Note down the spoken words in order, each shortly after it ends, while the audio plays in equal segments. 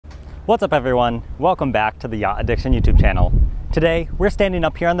What's up everyone? Welcome back to the Yacht Addiction YouTube channel. Today, we're standing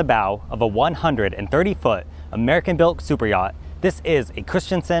up here on the bow of a 130-foot American-built super yacht. This is a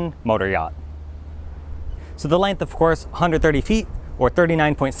Christensen Motor Yacht. So the length, of course, 130 feet or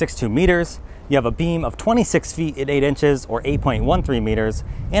 39.62 meters. You have a beam of 26 feet and 8 inches or 8.13 meters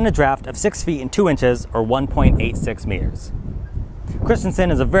and a draft of 6 feet and 2 inches or 1.86 meters. Christensen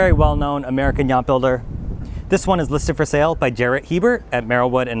is a very well-known American yacht builder. This one is listed for sale by Jarrett Hebert at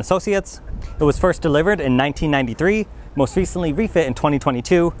Merrillwood & Associates. It was first delivered in 1993, most recently refit in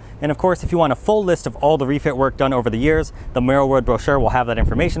 2022. And of course, if you want a full list of all the refit work done over the years, the Merrillwood brochure will have that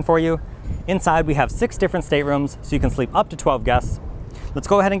information for you. Inside, we have 6 different staterooms, so you can sleep up to 12 guests. Let's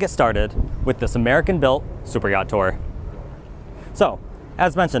go ahead and get started with this American-built super yacht tour. So,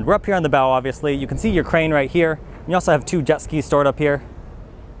 as mentioned, we're up here on the bow, obviously. You can see your crane right here. You also have 2 jet skis stored up here.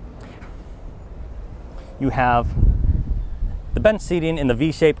 You have the bench seating in the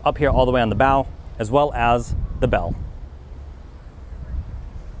V shape up here all the way on the bow, as well as the bell.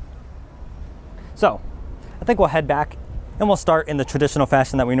 So, I think we'll head back and we'll start in the traditional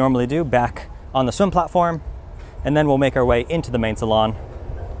fashion that we normally do, back on the swim platform, and then we'll make our way into the main salon.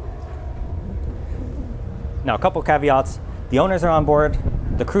 Now, a couple caveats. The owners are on board,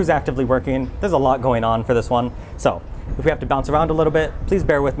 the crew's actively working. There's a lot going on for this one. So, if we have to bounce around a little bit, please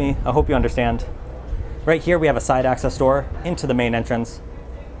bear with me. I hope you understand. Right here, we have a side access door into the main entrance.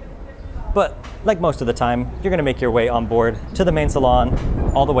 But like most of the time, you're gonna make your way on board to the main salon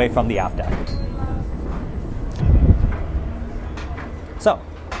all the way from the aft deck. So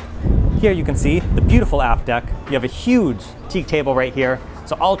here you can see the beautiful aft deck. You have a huge teak table right here,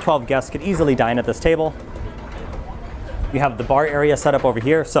 so all 12 guests could easily dine at this table. You have the bar area set up over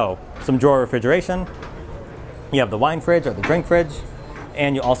here, so some drawer refrigeration. You have the wine fridge or the drink fridge,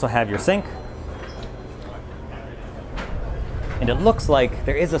 and you also have your sink. And it looks like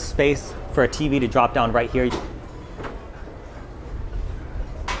there is a space for a TV to drop down right here.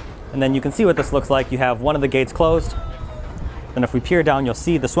 And then you can see what this looks like. You have one of the gates closed. And if we peer down, you'll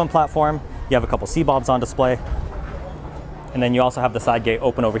see the swim platform. You have a couple sea bobs on display. And then you also have the side gate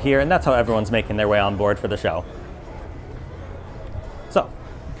open over here, and that's how everyone's making their way on board for the show. So,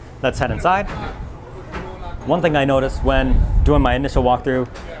 let's head inside. One thing I noticed when doing my initial walkthrough,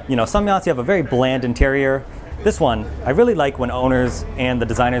 some yachts, you have a very bland interior. This one, I really like when owners and the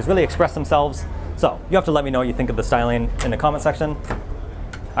designers really express themselves. So you have to let me know what you think of the styling in the comment section.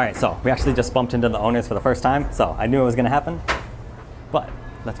 All right, so we actually just bumped into the owners for the first time, so I knew it was gonna happen. But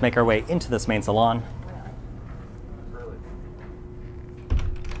let's make our way into this main salon.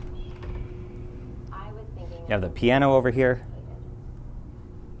 You have the piano over here.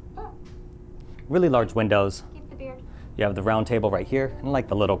 Really large windows. You have the round table right here, and I like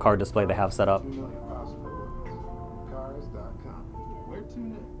the little card display they have set up.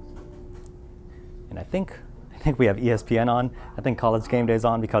 And I think we have ESPN on. I think College Game Day's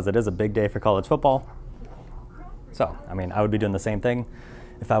on because it is a big day for college football. So, I would be doing the same thing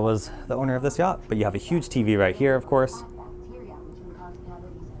if I was the owner of this yacht. But you have a huge TV right here, of course.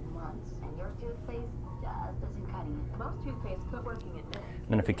 And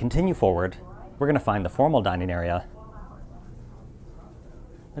then if we continue forward, we're gonna find the formal dining area.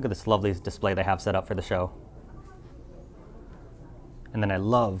 Look at this lovely display they have set up for the show. And then I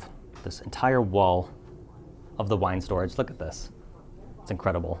love this entire wall of the wine storage. Look at this. It's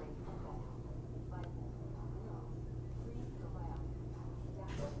incredible.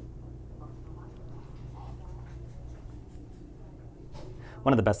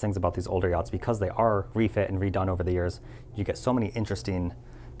 One of the best things about these older yachts, because they are refit and redone over the years, you get so many interesting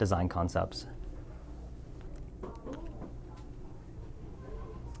design concepts. All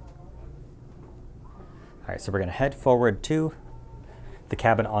right, so we're gonna head forward to the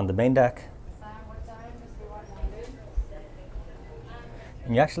cabin on the main deck.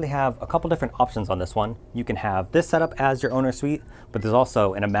 And you actually have a couple different options on this one. You can have this set up as your owner suite, but there's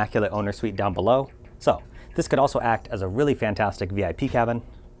also an immaculate owner suite down below. So this could also act as a really fantastic VIP cabin.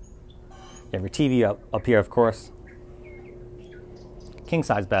 You have your TV up here, of course. King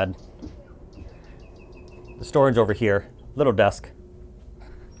size bed. The storage over here, little desk.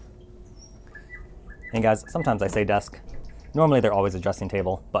 And guys, sometimes I say desk. Normally they're always a dressing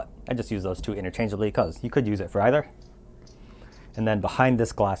table, but I just use those two interchangeably because you could use it for either. And then behind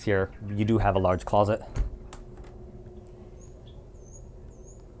this glass here, you do have a large closet.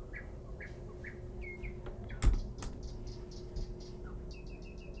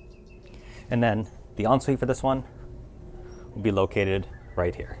 And then the ensuite for this one will be located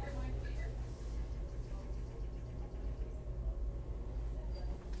right here.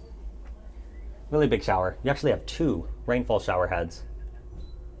 Really big shower. You actually have 2 rainfall shower heads.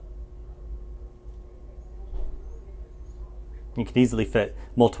 You can easily fit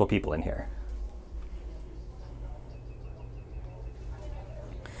multiple people in here.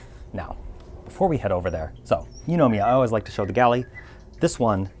 Now, before we head over there, so you know me, I always like to show the galley. This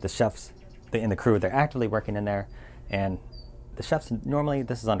one, the chefs and the crew, they're actively working in there, and the chefs, normally,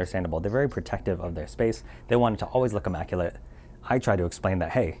 this is understandable, they're very protective of their space. They want it to always look immaculate. I try to explain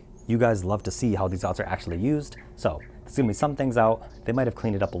that, hey, you guys love to see how these yachts are actually used, so there's gonna be some things out. They might have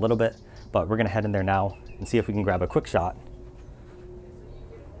cleaned it up a little bit, but we're gonna head in there now and see if we can grab a quick shot.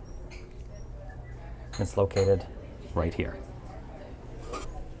 It's located right here.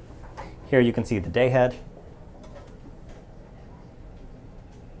 Here you can see the day head.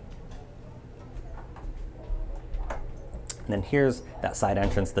 And then here's that side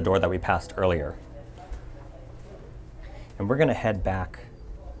entrance, the door that we passed earlier. And we're gonna head back.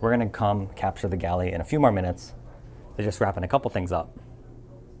 We're gonna come capture the galley in a few more minutes. They're just wrapping a couple things up.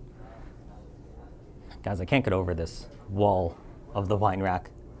 Guys, I can't get over this wall of the wine rack.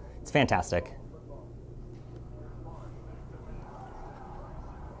 It's fantastic.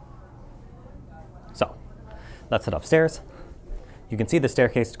 So, let's head upstairs. You can see the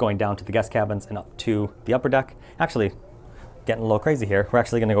staircase going down to the guest cabins and up to the upper deck. Actually, getting a little crazy here. We're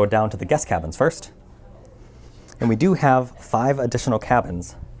actually gonna go down to the guest cabins first. And we do have 5 additional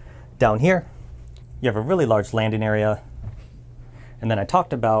cabins. Down here, you have a really large landing area. And then I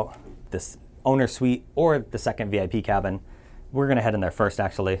talked about this owner suite or the second VIP cabin. We're gonna head in there first,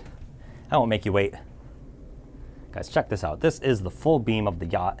 actually. I won't make you wait. Guys, check this out. This is the full beam of the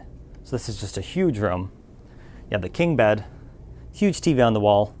yacht. So this is just a huge room. You have the king bed, huge TV on the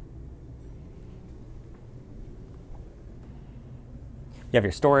wall. You have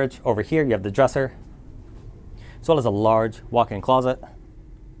your storage over here. You have the dresser, as well as a large walk-in closet.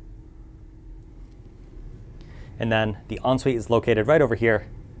 And then the ensuite is located right over here.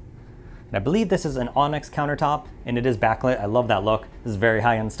 And I believe this is an onyx countertop, and it is backlit. I love that look. This is very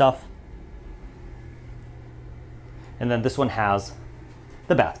high-end stuff. And then this one has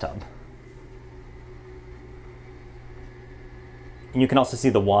the bathtub. And you can also see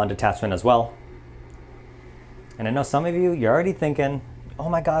the wand attachment as well. And I know some of you, you're already thinking, oh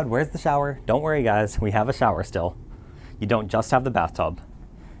my God, where's the shower? Don't worry guys, we have a shower still. You don't just have the bathtub.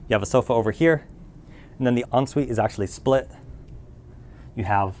 You have a sofa over here, and then the ensuite is actually split. You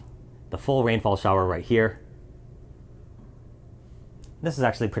have the full rainfall shower right here. This is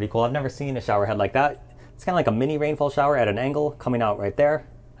actually pretty cool. I've never seen a shower head like that. It's kind of like a mini rainfall shower at an angle coming out right there,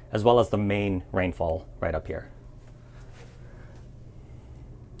 as well as the main rainfall right up here.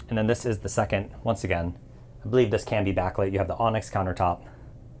 And then this is the second, once again, I believe this can be backlit. You have the onyx countertop,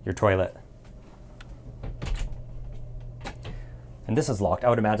 your toilet. And this is locked. I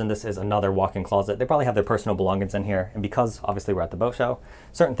would imagine this is another walk-in closet. They probably have their personal belongings in here. And because obviously we're at the boat show,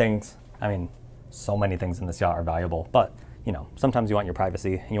 certain things, I mean, so many things in this yacht are valuable, but you know, sometimes you want your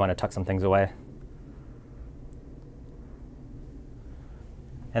privacy and you want to tuck some things away.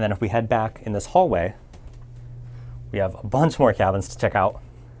 And then if we head back in this hallway, we have a bunch more cabins to check out.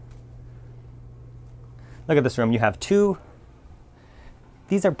 Look at this room. You have 2.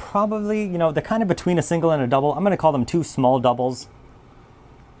 These are probably, you know, they're kind of between a single and a double. I'm going to call them 2 small doubles.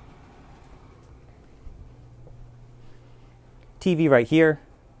 TV right here.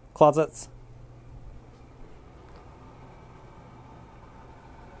 Closets.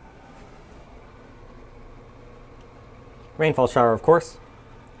 Rainfall shower, of course.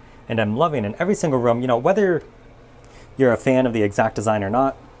 And I'm loving in every single room, you know, whether you're a fan of the exact design or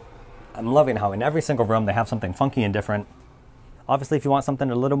not, I'm loving how in every single room they have something funky and different. Obviously, if you want something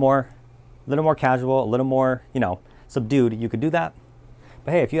a little more casual, a little more, you know, subdued, you could do that.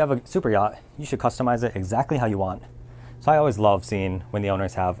 But hey, if you have a super yacht, you should customize it exactly how you want. So I always love seeing when the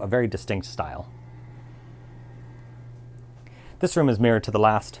owners have a very distinct style. This room is mirrored to the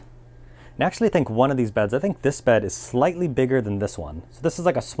last. And I actually think one of these beds, I think this bed is slightly bigger than this one. So this is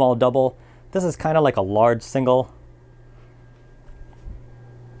like a small double. This is kind of like a large single.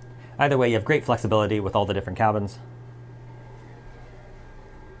 Either way, you have great flexibility with all the different cabins.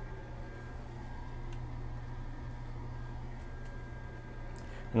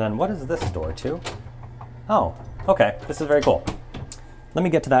 And then what is this door to? Oh, okay, this is very cool. Let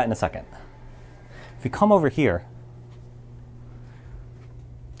me get to that in a second. If we come over here,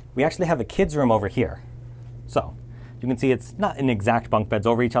 we actually have a kids' room over here. So you can see it's not in exact bunk beds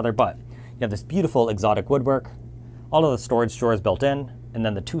over each other, but you have this beautiful exotic woodwork, all of the storage drawers built in, and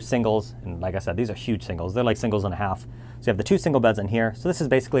then the 2 singles, and like I said, these are huge singles. They're like singles and a half. So you have the 2 single beds in here. So this is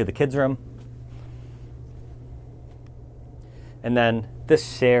basically the kids' room. And then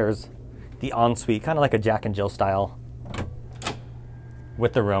this shares the ensuite, kind of like a Jack and Jill style,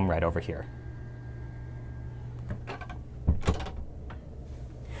 with the room right over here.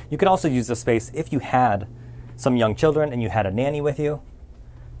 You could also use this space if you had some young children and you had a nanny with you.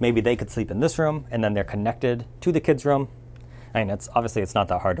 Maybe they could sleep in this room and then they're connected to the kids' room. I mean, obviously it's not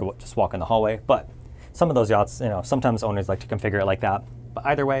that hard to just walk in the hallway, but some of those yachts, you know, sometimes owners like to configure it like that. But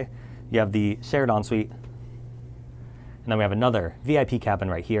either way, you have the shared ensuite, and then we have another VIP cabin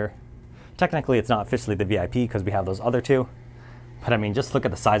right here. Technically, it's not officially the VIP because we have those other two, but I mean, just look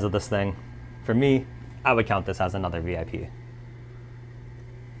at the size of this thing. For me, I would count this as another VIP.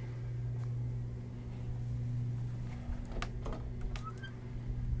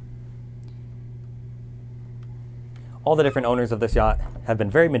 All the different owners of this yacht have been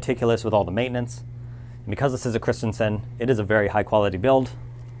very meticulous with all the maintenance. And because this is a Christensen, it is a very high quality build.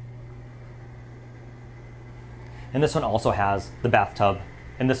 And this one also has the bathtub,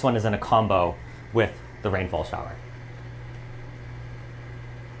 and this one is in a combo with the rainfall shower.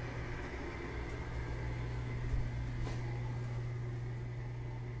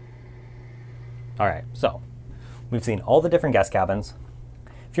 All right, so we've seen all the different guest cabins.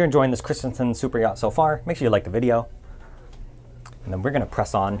 If you're enjoying this Christensen Super Yacht so far, make sure you like the video. And then we're gonna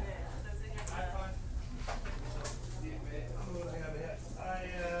press on.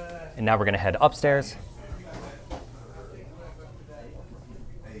 And now we're gonna head upstairs.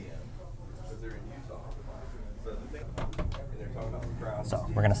 So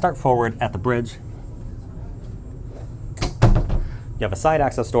we're gonna start forward at the bridge. You have a side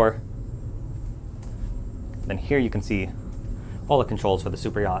access door. Then here you can see all the controls for the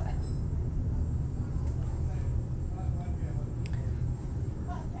Super Yacht.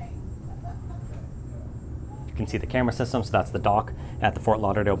 You can see the camera system, so that's the dock at the Fort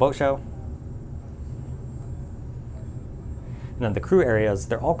Lauderdale Boat Show. And then the crew areas,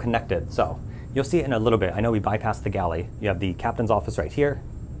 they're all connected, so you'll see it in a little bit. I know we bypassed the galley. You have the captain's office right here,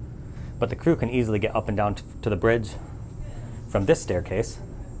 but the crew can easily get up and down to the bridge from this staircase.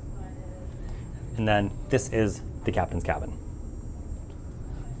 And then this is the captain's cabin.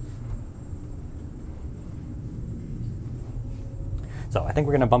 So I think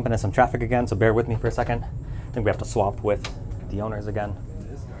we're gonna bump into some traffic again, so bear with me for a second. I think we have to swap with the owners again.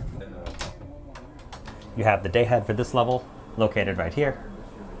 You have the day head for this level located right here.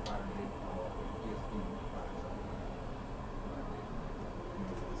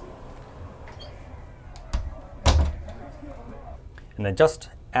 And then just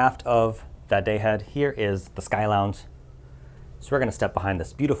aft of that day head, here is the Sky Lounge. So we're gonna step behind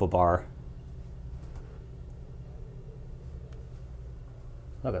this beautiful bar.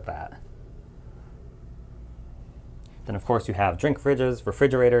 Look at that. Then of course you have drink fridges,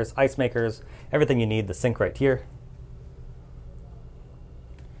 refrigerators, ice makers, everything you need, the sink right here.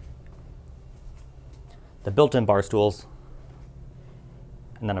 The built-in bar stools.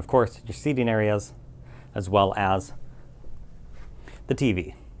 And then of course your seating areas, as well as the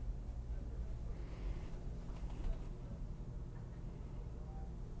TV.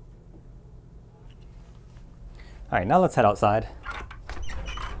 All right, now let's head outside.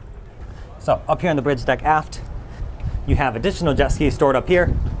 So up here on the bridge deck aft, you have additional jet skis stored up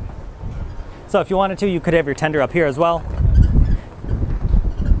here. So if you wanted to, you could have your tender up here as well.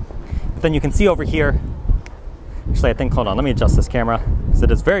 But then you can see over here, actually I think, hold on, let me adjust this camera because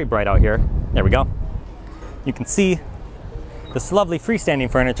it is very bright out here. There we go. You can see this lovely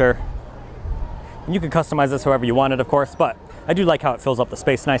freestanding furniture. And you can customize this however you want it, of course, but I do like how it fills up the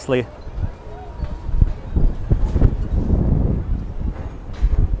space nicely.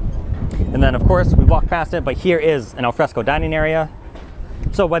 And then of course we walk past it, but here is an alfresco dining area.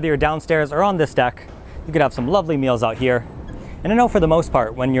 So whether you're downstairs or on this deck, you could have some lovely meals out here. And I know for the most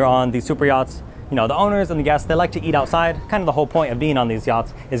part, when you're on these super yachts, you know, the owners and the guests, they like to eat outside. Kind of the whole point of being on these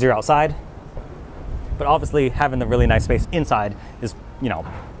yachts is you're outside. But obviously having the really nice space inside is, you know,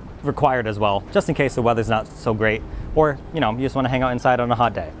 required as well, just in case the weather's not so great, or, you know, you just want to hang out inside on a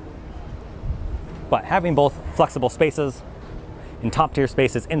hot day. But having both flexible spaces and top tier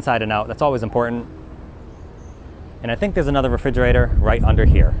spaces inside and out, that's always important. And I think there's another refrigerator right under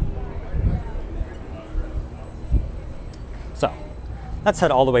here. So let's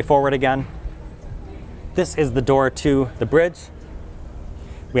head all the way forward again. This is the door to the bridge.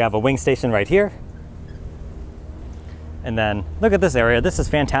 We have a wing station right here. And then look at this area. This is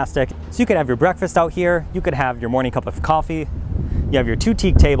fantastic. So you could have your breakfast out here. You could have your morning cup of coffee. You have your 2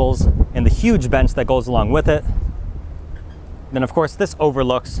 teak tables and the huge bench that goes along with it. Then of course this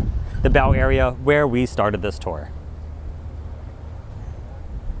overlooks the bow area where we started this tour.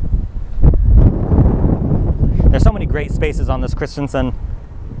 There's so many great spaces on this Christensen.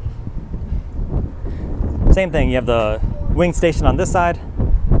 Same thing, you have the wing station on this side.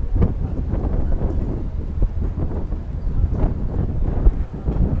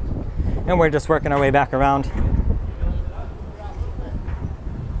 and we're just working our way back around.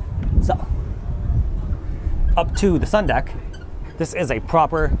 So, up to the sun deck. This is a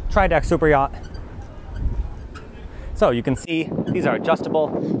proper tri-deck super yacht. So you can see these are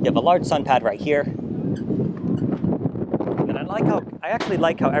adjustable. You have a large sun pad right here. And I actually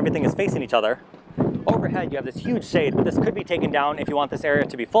like how everything is facing each other. Overhead, you have this huge shade, but this could be taken down if you want this area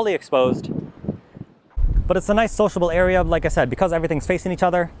to be fully exposed. But it's a nice sociable area, like I said, because everything's facing each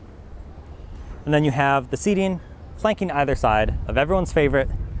other. And then you have the seating flanking either side of everyone's favorite,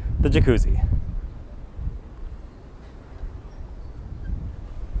 the jacuzzi.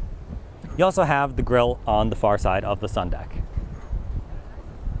 You also have the grill on the far side of the sun deck.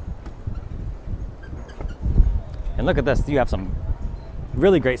 And look at this, you have some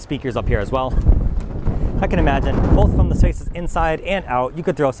really great speakers up here as well. I can imagine, both from the spaces inside and out, you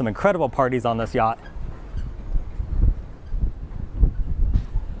could throw some incredible parties on this yacht.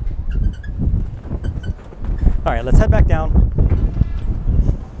 All right, let's head back down.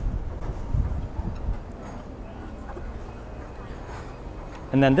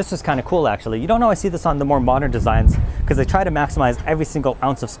 And then this is kind of cool actually. You don't always see this on the more modern designs because they try to maximize every single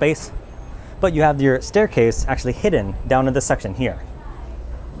ounce of space, but you have your staircase actually hidden down in this section here.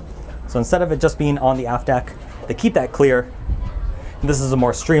 So instead of it just being on the aft deck, they keep that clear. And this is a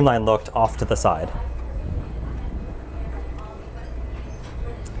more streamlined look off to the side.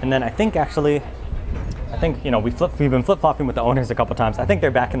 And then I think you know, we've been flip-flopping with the owners a couple times. I think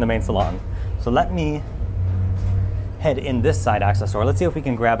they're back in the main salon. So let me head in this side access door. Let's see if we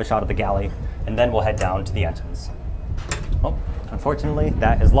can grab a shot of the galley, and then we'll head down to the engines. Oh, unfortunately,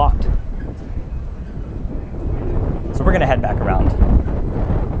 that is locked. So we're gonna head back around.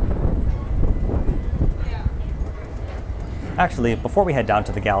 Actually, before we head down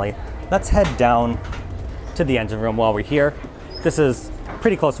to the galley, let's head down to the engine room while we're here. This is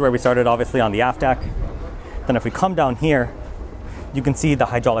pretty close to where we started, obviously, on the aft deck. Then if we come down here, you can see the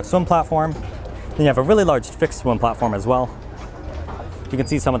hydraulic swim platform. Then you have a really large fixed swim platform as well. You can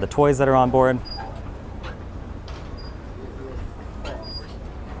see some of the toys that are on board.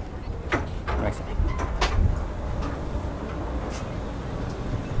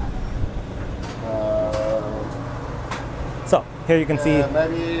 So here you can see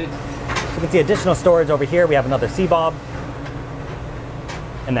additional storage over here. We have another sea bob,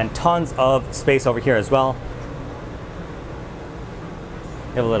 and then tons of space over here as well.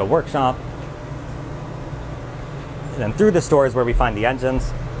 We have a little workshop. And then through the store is where we find the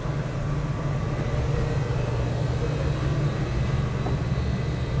engines.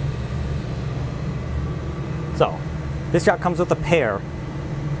 So, this yacht comes with a pair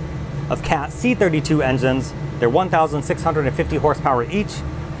of Cat C32 engines. They're 1,650 horsepower each.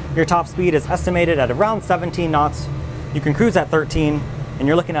 Your top speed is estimated at around 17 knots. You can cruise at 13, and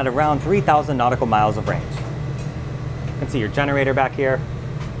you're looking at around 3,000 nautical miles of range. You can see your generator back here.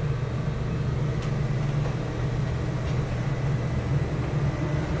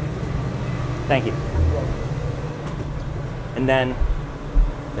 Thank you. And then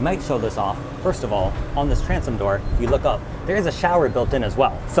they might show this off. First of all, on this transom door, if you look up, there is a shower built in as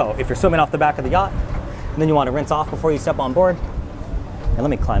well. So if you're swimming off the back of the yacht, and then you want to rinse off before you step on board, and let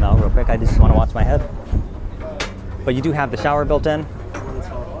me climb out real quick. I just want to watch my head. But you do have the shower built in.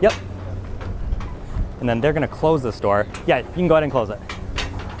 Yep. And then they're going to close this door. Yeah, you can go ahead and close it.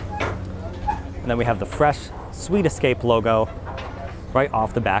 And then we have the fresh Sweet Escape logo right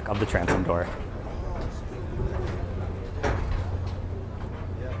off the back of the transom door.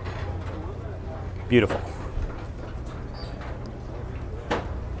 Beautiful.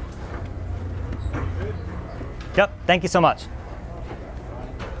 Yep, thank you so much.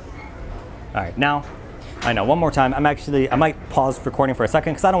 All right, now, I know, one more time, I might pause recording for a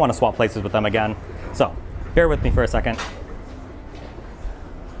second because I don't want to swap places with them again. So, bear with me for a second.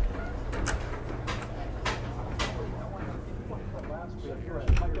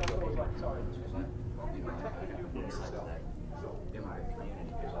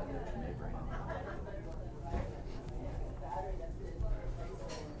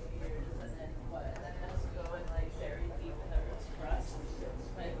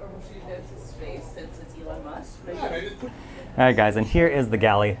 All right, guys, and here is the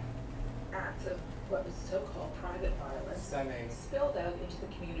galley. Acts of what was so-called private violence spilled out into the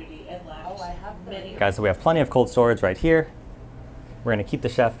community and left many. Guys, so we have plenty of cold storage right here. We're going to keep the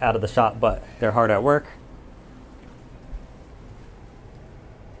chef out of the shop, but they're hard at work.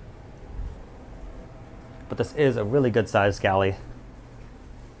 But this is a really good sized galley.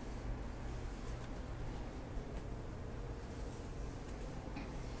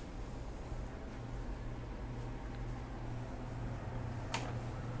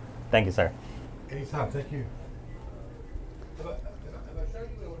 Thank you, sir. Anytime, thank you.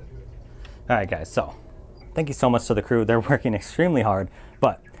 All right, guys, so thank you so much to the crew. They're working extremely hard,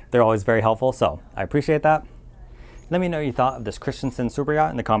 but they're always very helpful, so I appreciate that. Let me know what you thought of this Christensen Super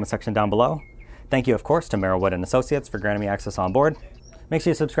Yacht in the comment section down below. Thank you, of course, to Merrillwood & Associates for granting me access on board. Make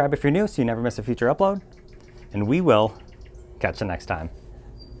sure you subscribe if you're new so you never miss a future upload, and we will catch you next time.